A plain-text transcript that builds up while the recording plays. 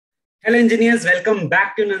Hello engineers, welcome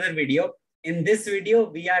back to another video. In this video,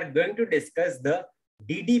 we are going to discuss the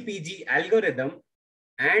DDPG algorithm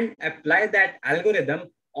and apply that algorithm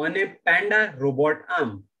on a Panda robot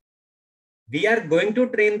arm. We are going to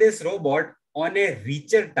train this robot on a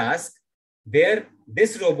reacher task where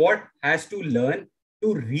this robot has to learn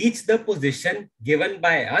to reach the position given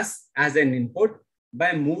by us as an input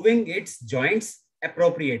by moving its joints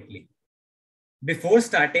appropriately. Before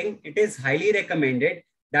starting, it is highly recommended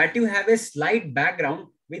that you have a slight background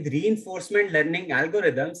with reinforcement learning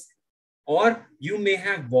algorithms, or you may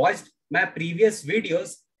have watched my previous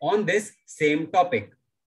videos on this same topic.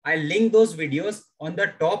 I'll link those videos on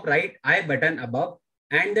the top right I button above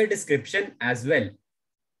and the description as well.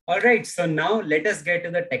 All right, so now let us get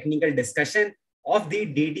to the technical discussion of the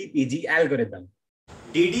DDPG algorithm.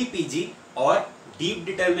 DDPG or Deep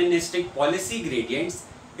Deterministic Policy Gradients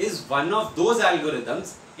is one of those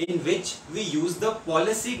algorithms in which we use the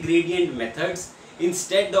policy gradient methods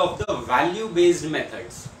instead of the value-based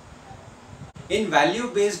methods. In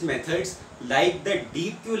value-based methods like the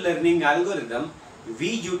deep Q learning algorithm, we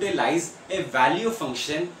utilize a value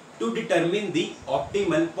function to determine the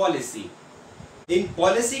optimal policy. In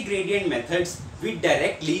policy gradient methods, we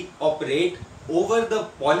directly operate over the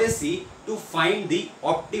policy to find the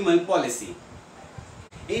optimal policy.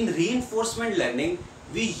 In reinforcement learning,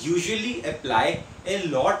 we usually apply a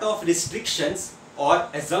lot of restrictions or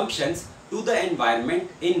assumptions to the environment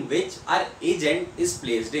in which our agent is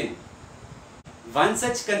placed in. One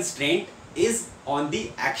such constraint is on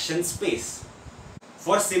the action space.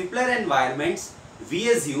 For simpler environments, we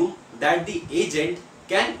assume that the agent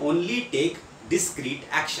can only take discrete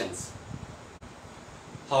actions.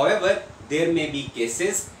 However, there may be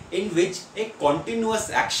cases in which a continuous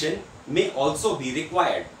action may also be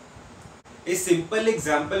required. A simple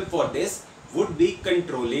example for this would be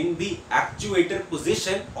controlling the actuator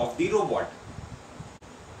position of the robot.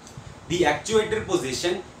 The actuator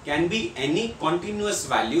position can be any continuous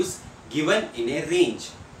values given in a range.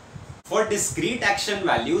 For discrete action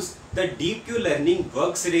values, the deep Q learning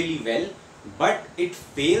works really well, but it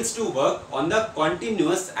fails to work on the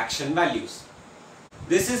continuous action values.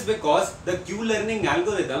 This is because the Q learning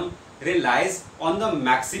algorithm relies on the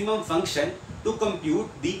maximum function to compute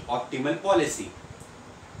the optimal policy.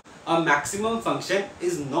 A maximum function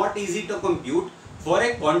is not easy to compute for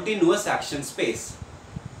a continuous action space.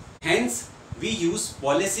 Hence, we use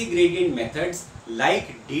policy gradient methods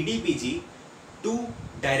like DDPG to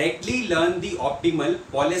directly learn the optimal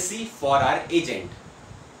policy for our agent.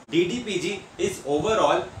 DDPG is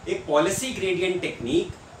overall a policy gradient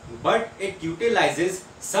technique, but it utilizes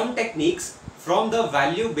some techniques from the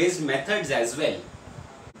value-based methods as well.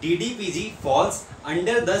 DDPG falls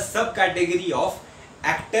under the subcategory of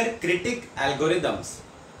Actor Critic algorithms.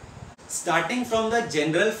 Starting from the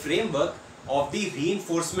general framework of the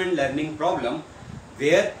reinforcement learning problem,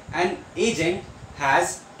 where an agent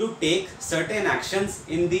has to take certain actions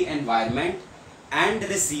in the environment and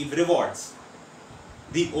receive rewards.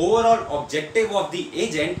 The overall objective of the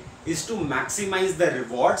agent is to maximize the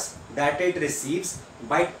rewards that it receives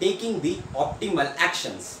by taking the optimal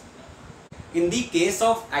actions. In the case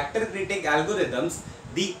of Actor Critic algorithms,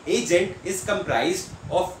 the agent is comprised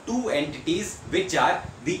of two entities, which are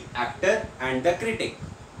the actor and the critic.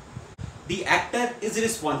 The actor is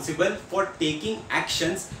responsible for taking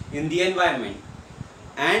actions in the environment,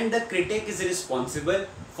 and the critic is responsible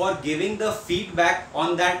for giving the feedback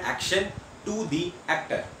on that action to the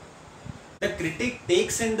actor. The critic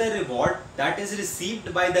takes in the reward that is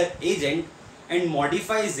received by the agent and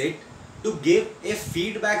modifies it to give a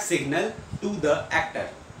feedback signal to the actor.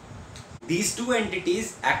 These two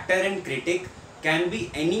entities, actor and critic, can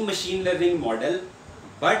be any machine learning model,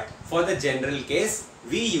 but for the general case,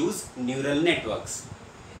 we use neural networks.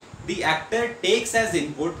 The actor takes as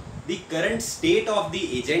input the current state of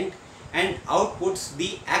the agent and outputs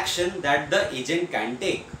the action that the agent can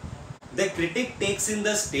take. The critic takes in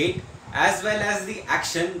the state as well as the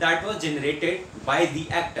action that was generated by the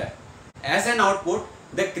actor. As an output,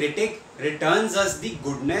 the critic returns us the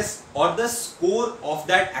goodness or the score of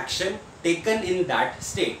that action taken in that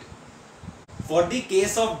state. For the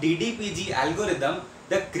case of DDPG algorithm,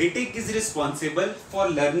 the critic is responsible for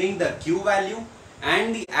learning the Q value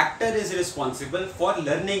and the actor is responsible for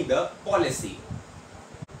learning the policy.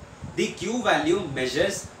 The Q value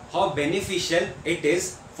measures how beneficial it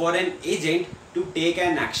is for an agent to take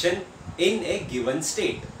an action in a given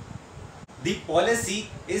state. The policy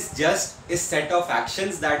is just a set of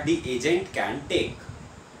actions that the agent can take.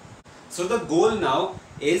 So the goal now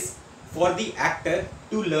is for the actor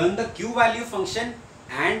to learn the Q value function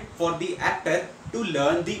and for the actor to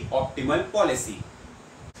learn the optimal policy.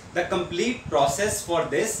 The complete process for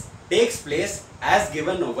this takes place as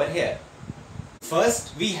given over here.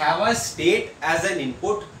 First, we have a state as an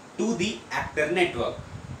input to the actor network.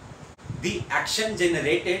 The action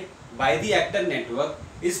generated by the actor network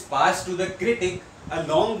is passed to the critic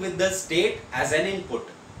along with the state as an input.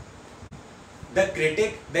 The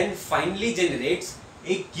critic then finally generates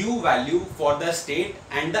a Q value for the state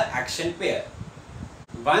and the action pair.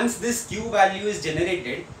 Once this Q value is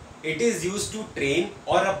generated, it is used to train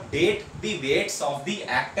or update the weights of the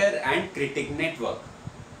actor and critic network.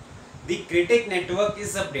 The critic network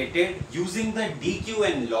is updated using the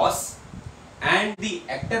DQN loss, and the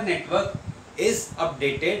actor network is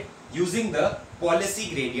updated using the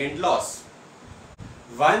policy gradient loss.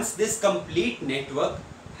 Once this complete network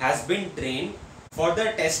has been trained, for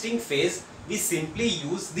the testing phase we simply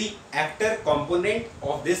use the actor component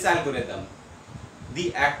of this algorithm.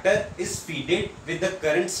 The actor is fed with the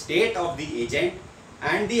current state of the agent,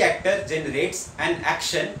 and the actor generates an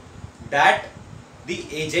action that the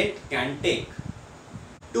agent can take.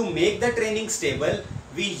 To make the training stable,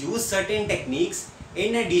 we use certain techniques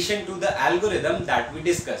in addition to the algorithm that we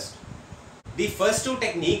discussed. The first two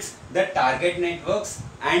techniques, the target networks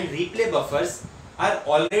and replay buffers, are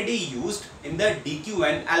already used in the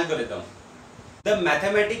DQN algorithm. The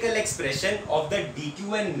mathematical expression of the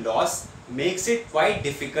DQN loss makes it quite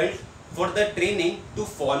difficult for the training to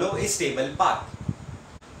follow a stable path.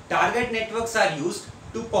 Target networks are used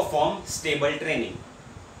to perform stable training.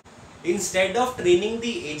 Instead of training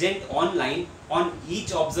the agent online on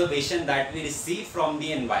each observation that we receive from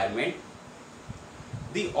the environment,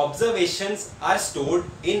 the observations are stored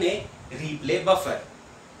in a replay buffer.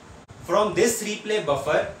 From this replay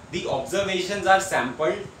buffer, the observations are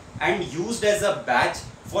sampled and used as a batch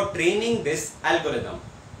for training this algorithm.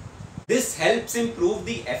 This helps improve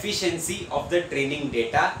the efficiency of the training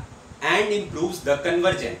data and improves the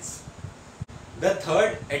convergence. The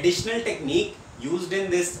third additional technique used in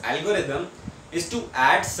this algorithm is to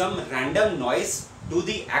add some random noise to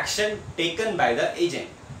the action taken by the agent.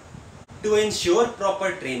 To ensure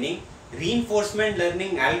proper training, reinforcement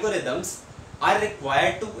learning algorithms are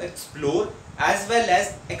required to explore as well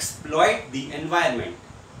as exploit the environment.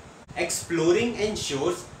 Exploring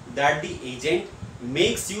ensures that the agent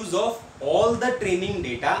makes use of all the training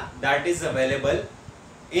data that is available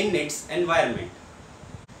in its environment.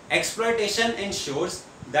 Exploitation ensures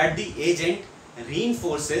that the agent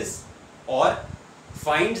reinforces or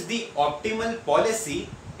finds the optimal policy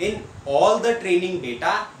in all the training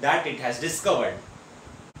data that it has discovered.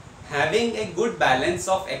 Having a good balance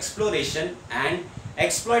of exploration and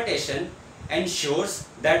exploitation ensures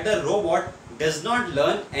that the robot does not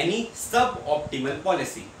learn any suboptimal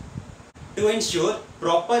policy. To ensure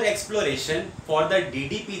proper exploration for the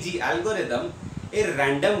DDPG algorithm, a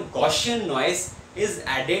random Gaussian noise is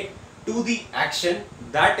added to the action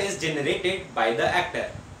that is generated by the actor.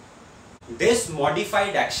 This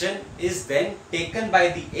modified action is then taken by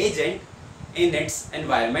the agent in its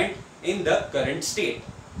environment in the current state.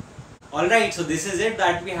 Alright, so this is it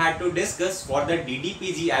that we had to discuss for the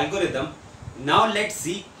DDPG algorithm. Now let's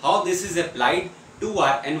see how this is applied to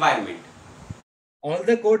our environment. All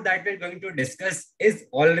the code that we're going to discuss is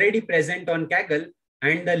already present on Kaggle,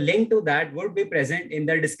 and the link to that would be present in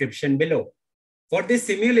the description below. For this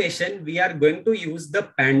simulation, we are going to use the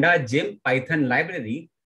Panda Gym Python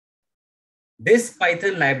library. This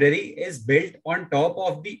Python library is built on top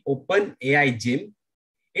of the OpenAI Gym.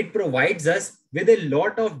 It provides us with a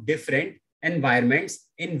lot of different environments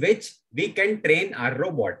in which we can train our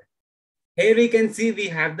robot. Here we can see we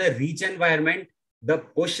have the reach environment, the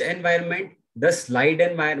push environment, the slide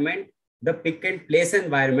environment, the pick and place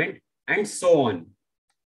environment, and so on.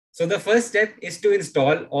 So the first step is to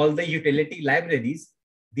install all the utility libraries.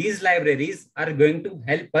 These libraries are going to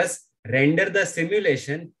help us render the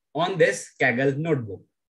simulation on this Kaggle notebook.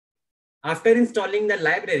 After installing the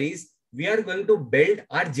libraries, we are going to build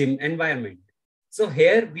our gym environment. So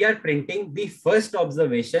here we are printing the first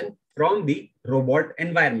observation from the robot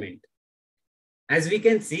environment. As we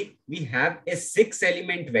can see, we have a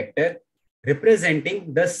 6-element vector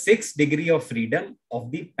representing the 6th degree of freedom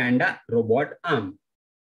of the Panda Robot Arm.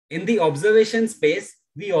 In the observation space,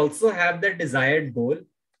 we also have the desired goal,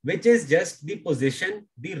 which is just the position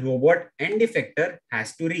the robot end effector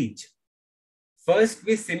has to reach. First,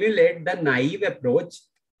 we simulate the naive approach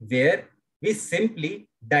where we simply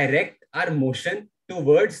direct our motion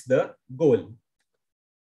towards the goal.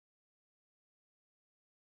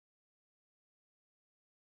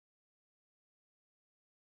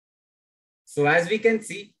 So as we can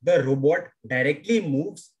see, the robot directly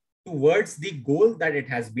moves towards the goal that it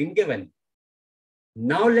has been given.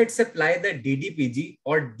 Now let's apply the DDPG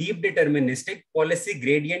or Deep Deterministic Policy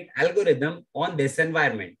Gradient algorithm on this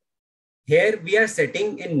environment. Here we are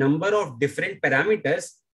setting a number of different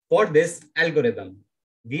parameters for this algorithm.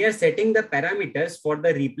 We are setting the parameters for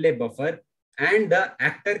the replay buffer and the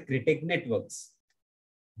actor critic networks.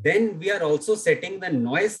 Then we are also setting the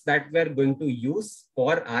noise that we are going to use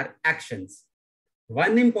for our actions.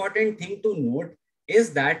 One important thing to note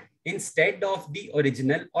is that instead of the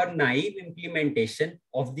original or naive implementation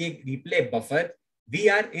of the replay buffer, we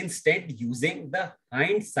are instead using the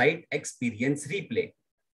hindsight experience replay.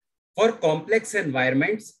 For complex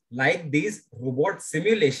environments like these robot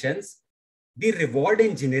simulations, the reward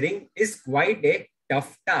engineering is quite a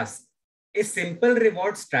tough task. A simple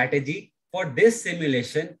reward strategy for this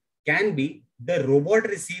simulation can be the robot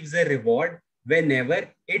receives a reward whenever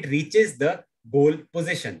it reaches the goal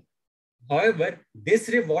position. However, this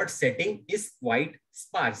reward setting is quite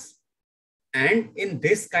sparse. And in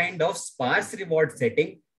this kind of sparse reward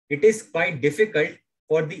setting, it is quite difficult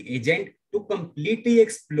for the agent to completely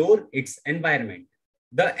explore its environment.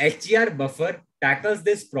 The HER buffer tackles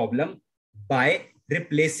this problem by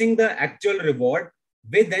replacing the actual reward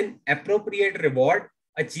with an appropriate reward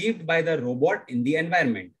achieved by the robot in the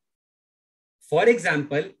environment. For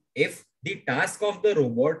example, if the task of the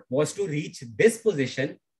robot was to reach this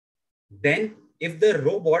position, then if the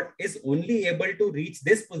robot is only able to reach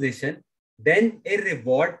this position, then a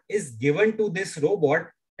reward is given to this robot,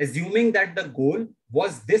 assuming that the goal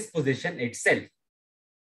was this position itself.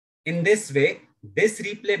 In this way, this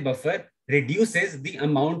replay buffer reduces the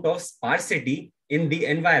amount of sparsity in the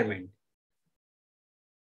environment.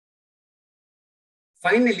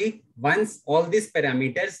 Finally, once all these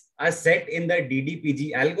parameters are set in the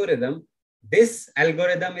DDPG algorithm, this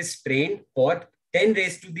algorithm is trained for 10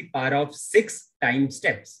 raised to the power of 6 time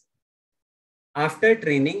steps. After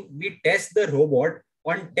training, we test the robot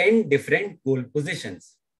on 10 different goal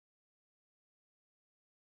positions.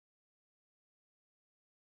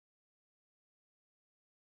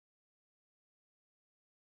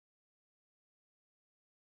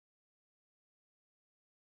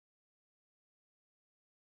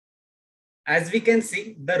 As we can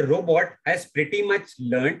see, the robot has pretty much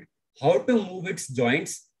learned how to move its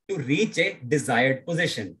joints to reach a desired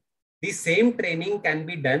position. The same training can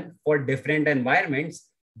be done for different environments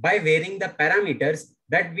by varying the parameters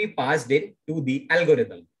that we passed in to the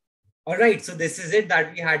algorithm. All right, so this is it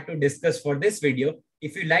that we had to discuss for this video.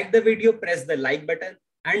 If you like the video, press the like button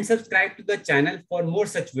and subscribe to the channel for more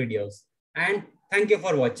such videos. And thank you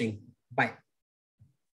for watching. Bye.